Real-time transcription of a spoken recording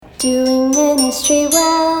Doing ministry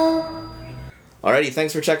well. Alrighty,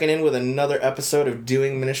 thanks for checking in with another episode of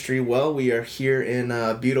Doing Ministry Well. We are here in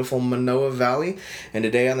beautiful Manoa Valley, and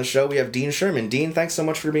today on the show we have Dean Sherman. Dean, thanks so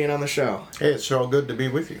much for being on the show. Hey, it's so good to be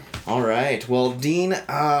with you. Alright, well Dean,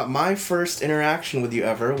 my first interaction with you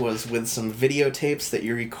ever was with some videotapes that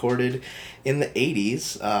you recorded in the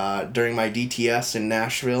 80s during my DTS in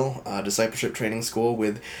Nashville, Discipleship Training School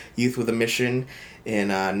with Youth with a Mission in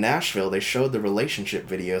Nashville. They showed the relationship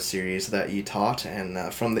video series that you taught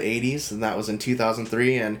and from the 80s, and that was in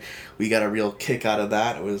 2003, and we got a real kick out of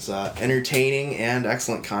that. It was entertaining and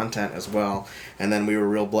excellent content as well, and then we were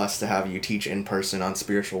real blessed to have you teach in person on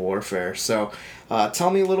spiritual warfare. So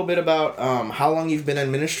tell me a little bit about how long you've been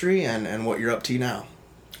in ministry and what you're up to now.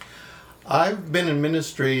 I've been in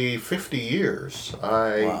ministry 50 years.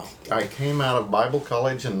 Wow. I came out of Bible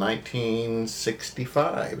college in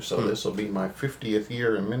 1965, so this will be my 50th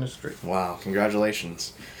year in ministry. Wow,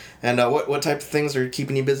 congratulations. And what type of things are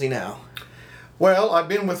keeping you busy now? Well, I've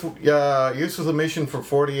been with Youth with a Mission for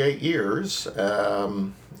 48 years.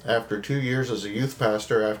 After 2 years as a youth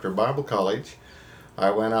pastor after Bible college,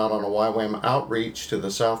 I went out on a YWAM outreach to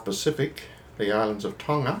the South Pacific, the islands of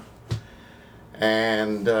Tonga.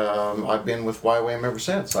 And I've been with YWAM ever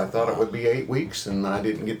since. I thought it would be 8 weeks, and I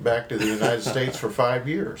didn't get back to the United States for 5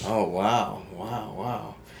 years. Oh, wow.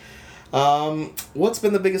 What's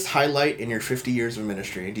been the biggest highlight in your 50 years of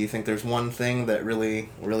ministry? Do you think there's one thing that really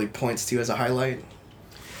points to you as a highlight?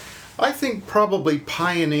 I think probably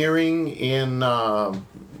pioneering in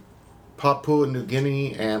Papua New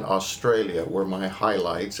Guinea and Australia were my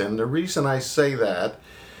highlights. And the reason I say that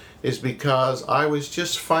is because I was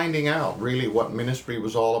just finding out really what ministry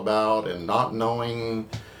was all about and not knowing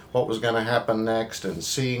what was going to happen next, and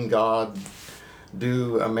seeing God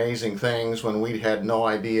do amazing things when we had no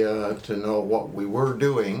idea to know what we were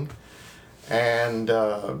doing, and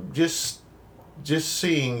just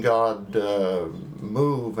seeing God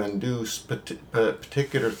move and do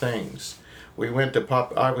particular things. We went to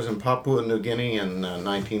I was in Papua New Guinea in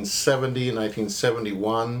 1970,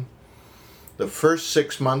 1971. The first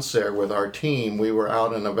 6 months there with our team, we were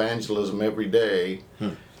out in evangelism every day,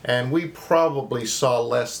 and we probably saw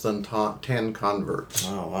less than 10 converts.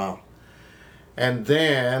 Oh, wow. And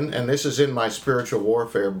then, and this is in my spiritual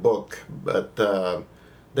warfare book, but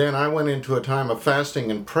then I went into a time of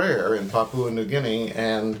fasting and prayer in Papua New Guinea,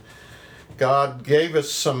 and God gave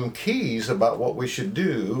us some keys about what we should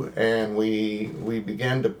do, and we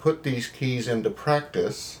began to put these keys into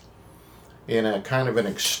practice in a kind of an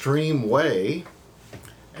extreme way,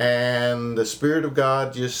 and the Spirit of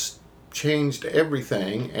God just changed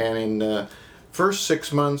everything. And in the first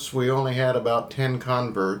 6 months we only had about 10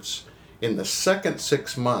 converts. In the second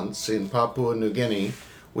 6 months in Papua New Guinea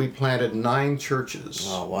we planted 9 churches.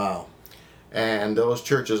 Oh, wow. And those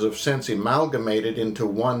churches have since amalgamated into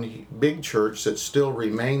one big church that still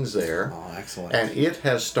remains there. Oh, excellent. And it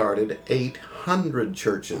has started 800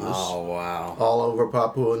 churches. Oh, wow. All over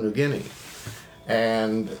Papua New Guinea.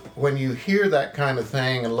 And when you hear that kind of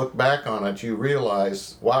thing and look back on it, you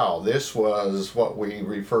realize, wow, this was what we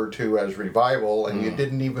refer to as revival, and you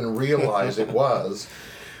didn't even realize it was.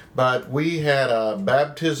 But we had a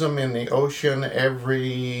baptism in the ocean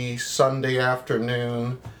every Sunday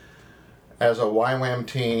afternoon as a YWAM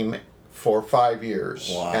team for 5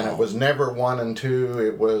 years. Wow. And it was never 1 and 2,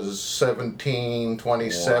 it was 17,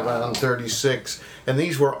 27, Wow. 36. And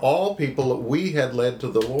these were all people that we had led to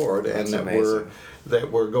the Lord. That's and amazing.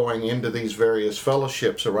 that were going into these various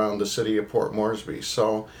fellowships around the city of Port Moresby.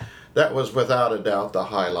 So that was without a doubt the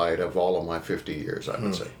highlight of all of my 50 years, I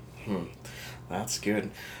would say. That's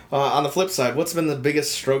good. On the flip side, what's been the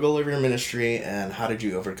biggest struggle of your ministry, and how did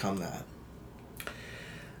you overcome that?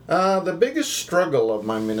 The biggest struggle of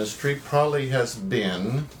my ministry probably has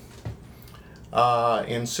been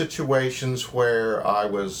in situations where I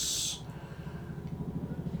was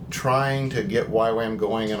trying to get YWAM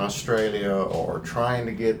going in Australia, or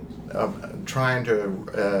trying to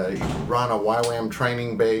run a YWAM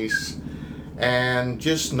training base, and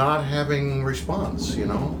just not having response. You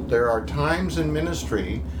know, there are times in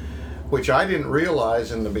ministry, which I didn't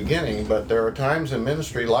realize in the beginning, but there are times in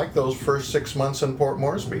ministry like those first 6 months in Port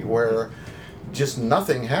Moresby where just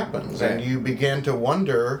nothing happens, and you begin to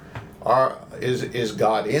wonder, is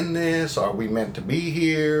God in this? Are we meant to be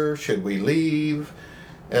here? Should we leave?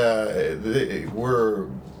 We're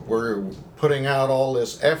putting out all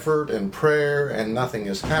this effort and prayer, and nothing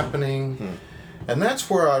is happening. And that's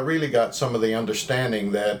where I really got some of the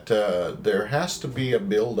understanding that there has to be a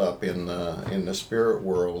build-up in the spirit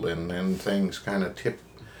world, and then things kind of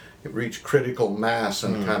reach critical mass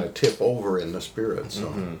and kind of tip over in the spirit.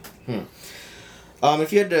 So.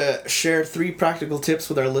 If you had to share 3 practical tips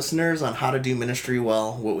with our listeners on how to do ministry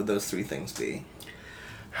well, what would those 3 things be?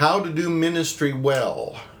 How to do ministry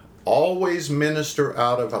well. Always minister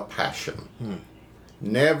out of a passion.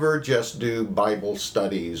 Never just do Bible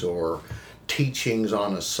studies or teachings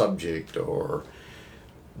on a subject or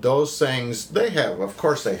those things. Of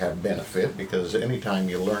course they have benefit, because anytime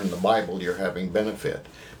you learn the Bible, you're having benefit.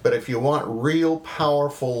 But if you want real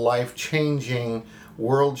powerful, life-changing,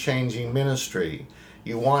 world-changing ministry,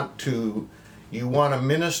 you want to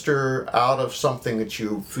minister out of something that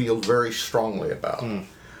you feel very strongly about.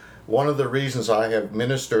 One of the reasons I have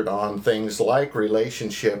ministered on things like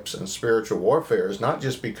relationships and spiritual warfare is not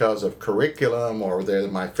just because of curriculum or they're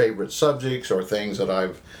my favorite subjects or things that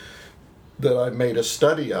I've made a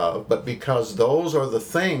study of, but because those are the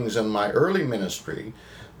things in my early ministry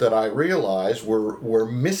that I realized were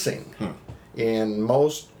missing. In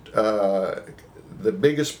most, the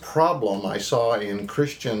biggest problem I saw in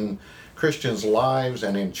Christians' lives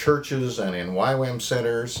and in churches and in YWAM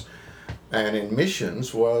centers and in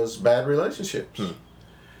missions was bad relationships.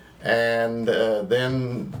 And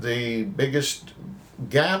then the biggest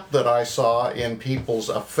gap that I saw in people's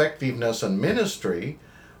effectiveness in ministry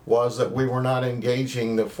was that we were not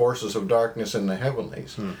engaging the forces of darkness in the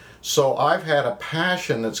heavenlies. So I've had a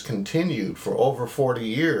passion that's continued for over 40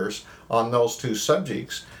 years on those 2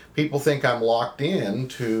 subjects. People think I'm locked in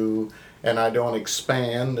to, and I don't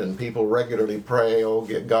expand, and people regularly pray, oh,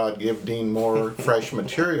 God, give Dean more fresh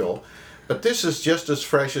material. But this is just as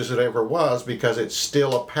fresh as it ever was, because it's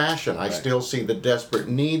still a passion. I still see the desperate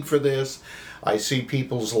need for this. I see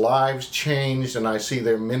people's lives changed, and I see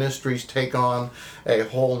their ministries take on a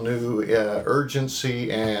whole new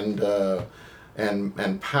urgency and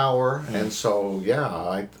power. And so,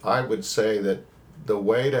 I would say that the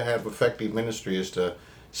way to have effective ministry is to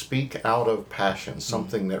speak out of passion,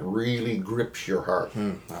 something that really grips your heart.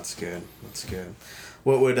 That's good. That's good.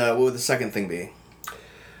 What would the second thing be?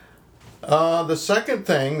 The second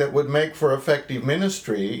thing that would make for effective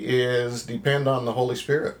ministry is depend on the Holy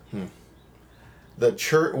Spirit. The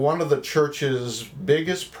church, one of the church's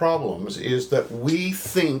biggest problems is that we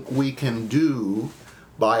think we can do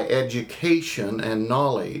by education and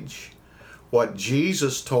knowledge what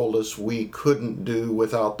Jesus told us we couldn't do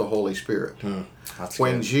without the Holy Spirit.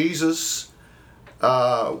 When Jesus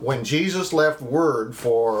left word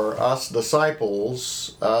for us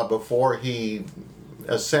disciples before he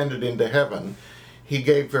ascended into heaven, he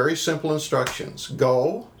gave very simple instructions.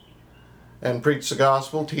 Go and preach the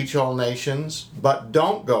gospel, teach all nations, but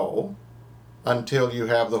don't go until you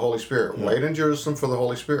have the Holy Spirit. Wait in Jerusalem for the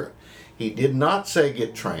Holy Spirit. He did not say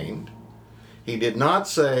get trained. He did not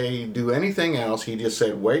say do anything else. He just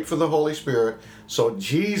said wait for the Holy Spirit. So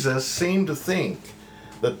Jesus seemed to think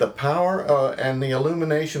that the power and the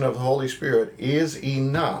illumination of the Holy Spirit is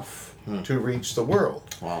enough to reach the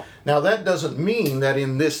world. Wow. Now that doesn't mean that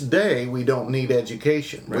in this day we don't need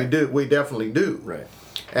education. Right. We definitely do. Right.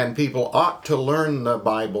 And people ought to learn the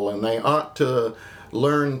Bible, and they ought to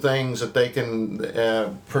learn things that they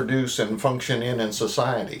can produce and function in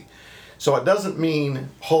society. So it doesn't mean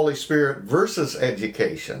Holy Spirit versus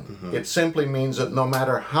education. It simply means that no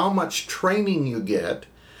matter how much training you get,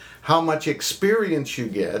 how much experience you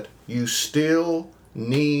get, you still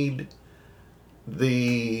need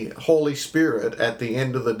the Holy Spirit at the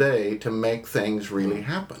end of the day to make things really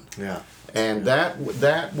happen. Yeah. And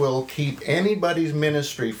that will keep anybody's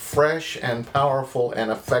ministry fresh and powerful and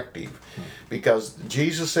effective. Because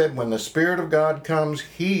Jesus said when the Spirit of God comes,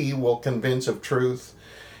 He will convince of truth.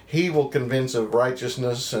 He will convince of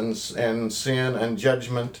righteousness and sin and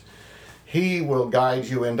judgment. He will guide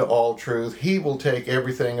you into all truth. He will take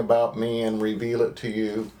everything about me and reveal it to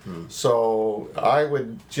you. So I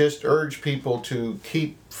would just urge people to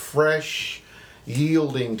keep fresh,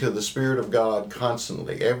 yielding to the Spirit of God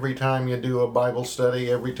constantly. Every time you do a Bible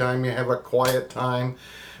study, every time you have a quiet time,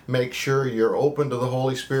 make sure you're open to the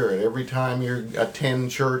Holy Spirit. Every time you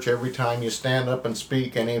attend church, every time you stand up and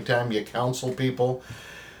speak, anytime you counsel people,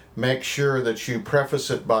 make sure that you preface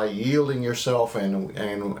it by yielding yourself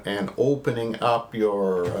and opening up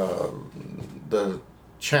your the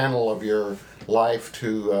channel of your life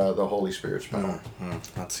to the Holy Spirit's power.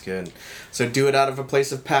 That's good. So do it out of a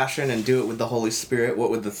place of passion and do it with the Holy Spirit. What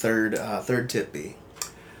would the third tip be?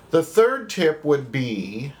 The third tip would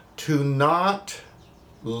be to not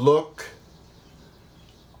look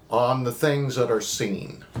on the things that are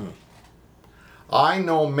seen. I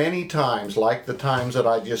know many times, like the times that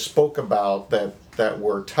I just spoke about, that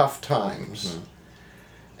were tough times.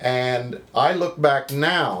 And I look back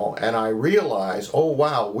now and I realize, oh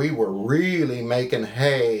wow, we were really making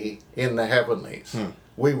hay in the heavenlies.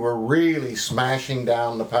 We were really smashing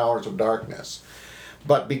down the powers of darkness.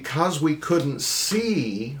 But because we couldn't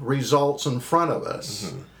see results in front of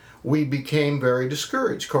us, we became very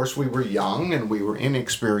discouraged. Of course, we were young and we were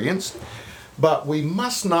inexperienced, but we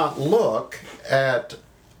must not look at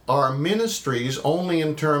our ministries only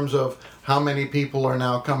in terms of how many people are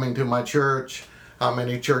now coming to my church, how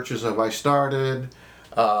many churches have I started,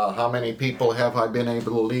 how many people have I been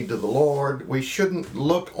able to lead to the Lord. We shouldn't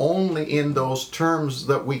look only in those terms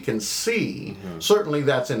that we can see. Certainly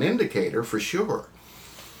that's an indicator for sure.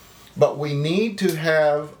 But we need to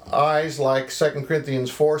have eyes like 2 Corinthians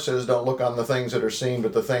 4 says, don't look on the things that are seen,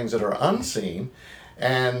 but the things that are unseen.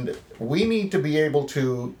 And we need to be able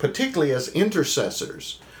to, particularly as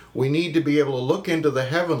intercessors, we need to be able to look into the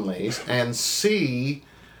heavenlies and see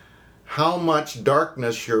how much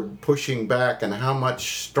darkness you're pushing back and how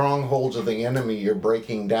much strongholds of the enemy you're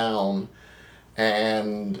breaking down,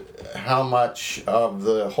 and how much of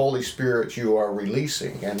the Holy Spirit you are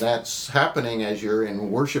releasing. And that's happening as you're in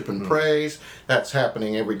worship and praise. That's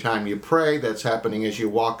happening every time you pray. That's happening as you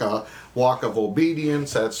walk a walk of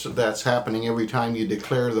obedience. That's happening every time you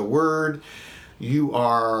declare the word. You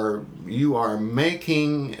are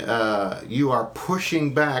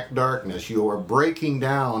pushing back darkness. You are breaking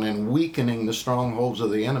down and weakening the strongholds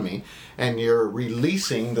of the enemy, and you're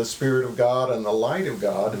releasing the Spirit of God and the light of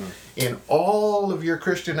God in all of your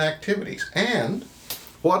Christian activities. And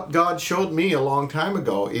what God showed me a long time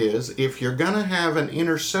ago is, if you're going to have an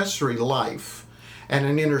intercessory life and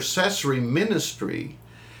an intercessory ministry,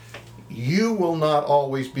 you will not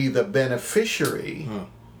always be the beneficiary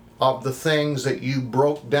of the things that you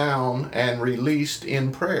broke down and released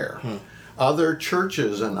in prayer. Other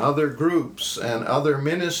churches and other groups and other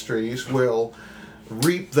ministries will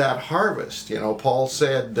reap that harvest. You know, Paul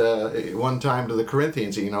said one time to the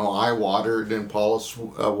Corinthians, I watered and Apollos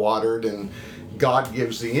watered, and God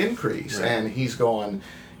gives the increase. Right. And he's going,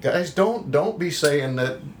 guys, don't be saying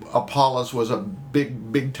that Apollos was a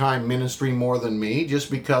big time ministry more than me,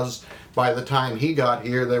 just because by the time he got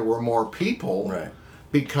here there were more people. Right.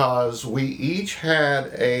 Because we each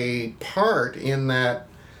had a part in that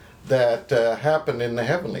happened in the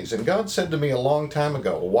heavenlies. And God said to me a long time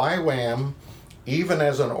ago, YWAM, even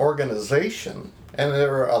as an organization, and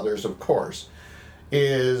there are others of course,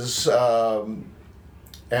 is an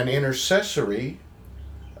intercessory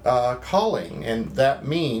calling. And that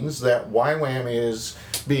means that YWAM is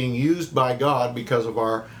being used by God because of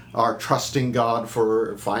our trusting God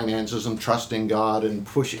for finances and trusting God and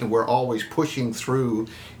pushing. We're always pushing through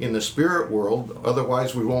in the spirit world,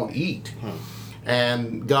 otherwise we won't eat.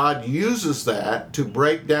 And God uses that to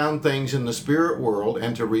break down things in the spirit world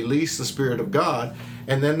and to release the Spirit of God,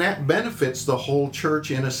 and then that benefits the whole church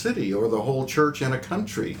in a city or the whole church in a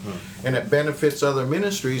country. And it benefits other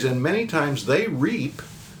ministries, and many times they reap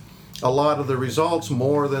a lot of the results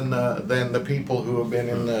more than the people who have been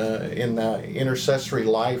in the intercessory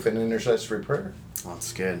life and intercessory prayer.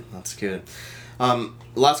 That's good. That's good.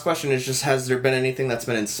 Last question is just, has there been anything that's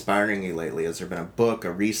been inspiring you lately? Has there been a book,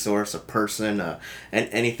 a resource, a person, and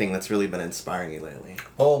anything that's really been inspiring you lately?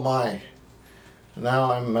 Oh my.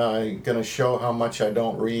 Now I'm going to show how much I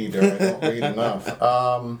don't read, or I don't read enough.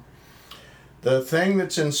 The thing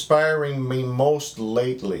that's inspiring me most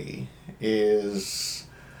lately is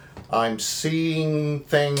I'm seeing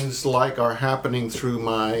things like are happening through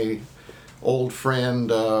my old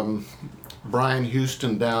friend Brian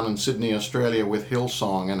Houston down in Sydney, Australia with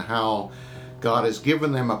Hillsong, and how God has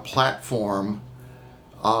given them a platform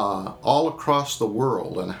all across the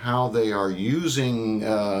world, and how they are using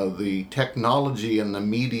the technology and the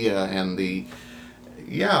media and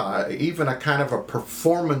even a kind of a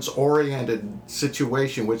performance-oriented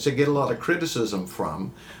situation, which they get a lot of criticism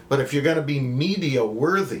from. But if you're going to be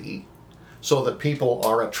media-worthy, so that people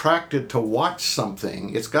are attracted to watch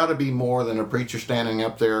something, it's got to be more than a preacher standing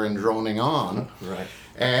up there and droning on. Right.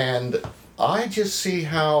 And I just see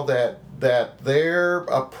how that their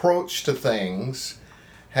approach to things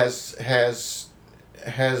has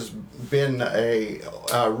been a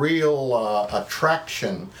real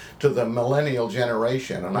attraction to the millennial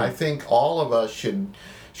generation, and I think all of us should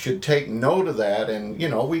take note of that. And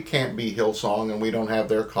we can't be Hillsong, and we don't have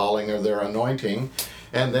their calling or their anointing,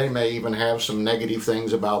 and they may even have some negative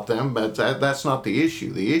things about them, but that's not the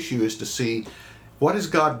issue. The issue is to see what is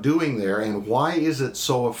God doing there, and why is it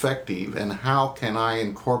so effective, and how can I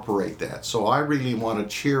incorporate that. So I really want to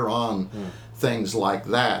cheer on things like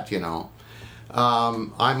that.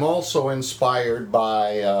 I'm also inspired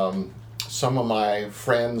by some of my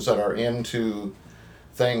friends that are into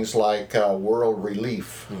things like World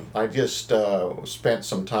Relief. I just spent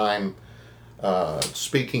some time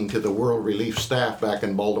speaking to the World Relief staff back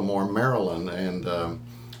in Baltimore, Maryland, and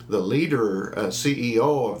the leader,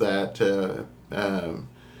 CEO of that,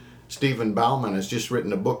 Stephen Bauman, has just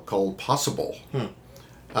written a book called Possible,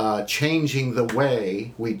 Changing the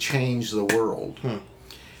Way We Change the World.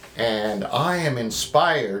 And I am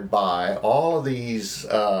inspired by all of these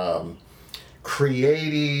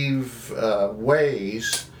creative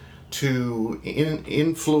ways to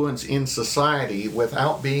influence in society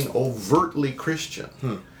without being overtly Christian.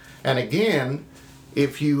 And again,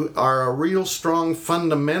 if you are a real strong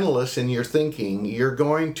fundamentalist in your thinking, you're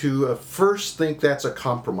going to first think that's a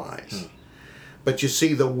compromise. But you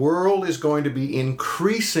see, the world is going to be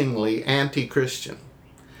increasingly anti-Christian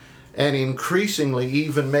and increasingly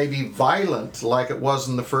even maybe violent, like it was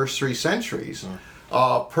in the first 3 centuries,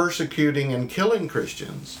 persecuting and killing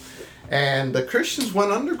Christians. And the Christians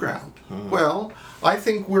went underground. Well, I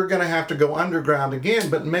think we're going to have to go underground again,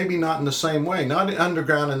 but maybe not in the same way. Not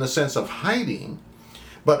underground in the sense of hiding,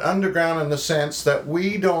 but underground in the sense that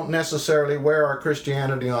we don't necessarily wear our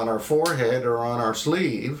Christianity on our forehead or on our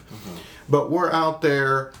sleeve, but we're out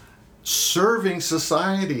there serving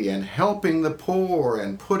society and helping the poor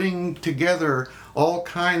and putting together all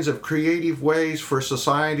kinds of creative ways for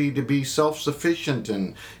society to be self-sufficient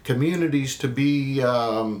and communities to be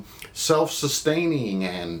self-sustaining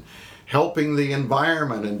and helping the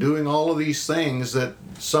environment and doing all of these things that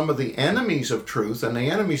some of the enemies of truth and the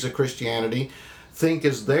enemies of Christianity think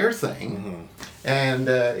is their thing. And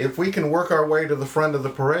if we can work our way to the front of the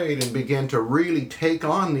parade and begin to really take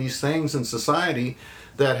on these things in society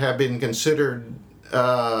that have been considered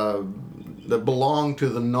that belong to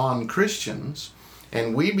the non-Christians,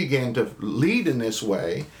 and we begin to lead in this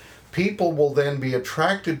way, people will then be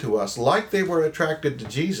attracted to us like they were attracted to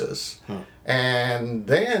Jesus. And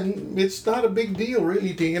then it's not a big deal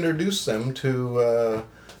really to introduce them to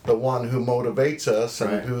the one who motivates us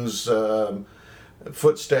and whose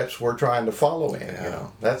footsteps we're trying to follow in. You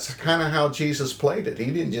know, that's kind of how Jesus played it.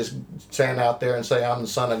 He didn't just stand out there and say, "I'm the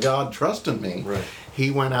Son of God, trust in me."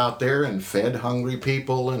 He went out there and fed hungry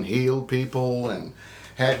people and healed people and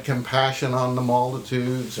had compassion on the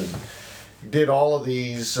multitudes and did all of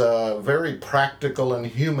these very practical and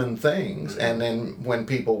human things. And then when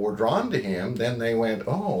people were drawn to him, then they went,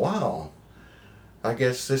 "Oh, wow, I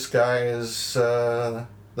guess this guy is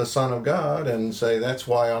the Son of God," and say that's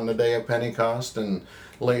why on the day of Pentecost and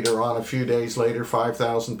later on, a few days later,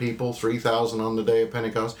 5,000 people, 3,000 on the day of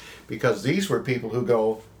Pentecost, because these were people who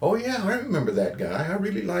go, "Oh yeah, I remember that guy, I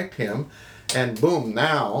really liked him," and boom,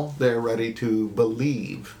 now they're ready to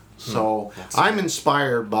believe. So I'm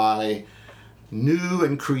inspired by new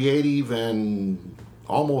and creative and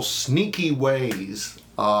almost sneaky ways,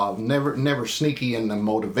 never sneaky in the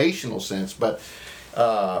motivational sense, but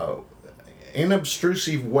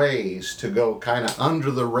inobtrusive ways to go kind of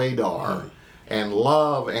under the radar and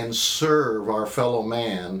love and serve our fellow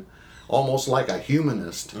man, almost like a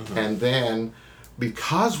humanist. And then,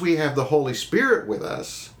 because we have the Holy Spirit with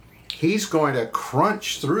us, he's going to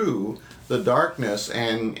crunch through the darkness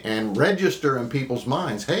and register in people's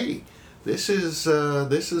minds, hey, this is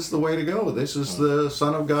the way to go. This is the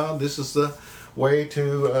Son of God. This is the way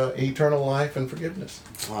to eternal life and forgiveness.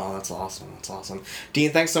 Wow, that's awesome. That's awesome.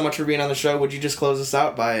 Dean, thanks so much for being on the show. Would you just close us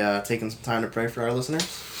out by taking some time to pray for our listeners?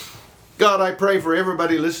 God, I pray for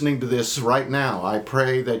everybody listening to this right now. I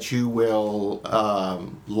pray that you will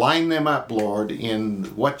line them up, Lord, in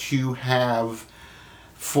what you have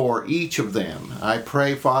for each of them. I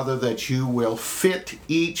pray, Father, that you will fit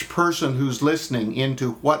each person who's listening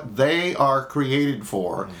into what they are created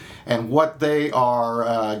for and what they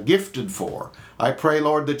are gifted for. I pray,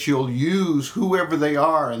 Lord, that you'll use whoever they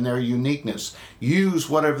are in their uniqueness, use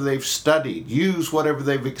whatever they've studied, use whatever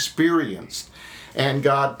they've experienced, and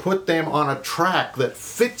God, put them on a track that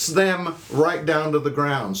fits them right down to the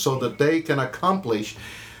ground so that they can accomplish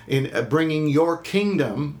in bringing your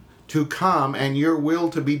kingdom to come and your will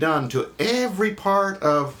to be done to every part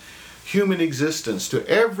of human existence, to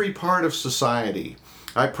every part of society.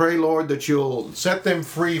 I pray, Lord, that you'll set them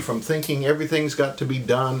free from thinking everything's got to be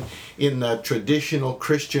done in the traditional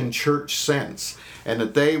Christian church sense, and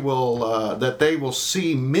that they will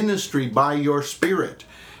see ministry by your Spirit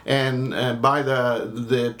and by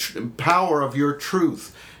the power of your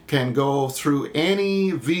truth can go through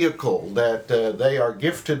any vehicle that they are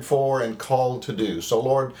gifted for and called to do. So,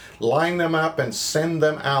 Lord, line them up and send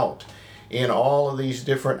them out in all of these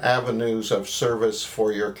different avenues of service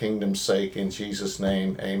for your kingdom's sake. In Jesus'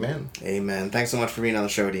 name, amen. Amen. Thanks so much for being on the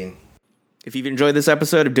show, Dean. If you've enjoyed this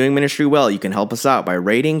episode of Doing Ministry Well, you can help us out by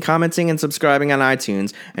rating, commenting, and subscribing on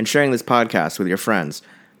iTunes and sharing this podcast with your friends.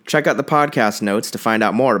 Check out the podcast notes to find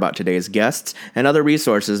out more about today's guests and other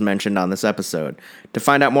resources mentioned on this episode. To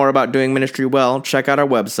find out more about Doing Ministry Well, check out our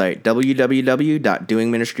website,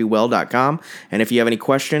 www.doingministrywell.com. And if you have any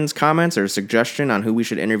questions, comments, or a suggestion on who we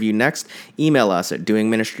should interview next, email us at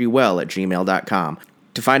doingministrywell@gmail.com.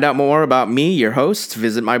 To find out more about me, your host,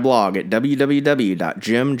 visit my blog at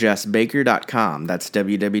www.jimjessbaker.com. That's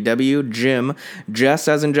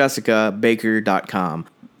www.jimjess.baker.com.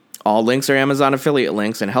 All links are Amazon affiliate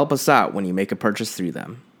links and help us out when you make a purchase through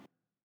them.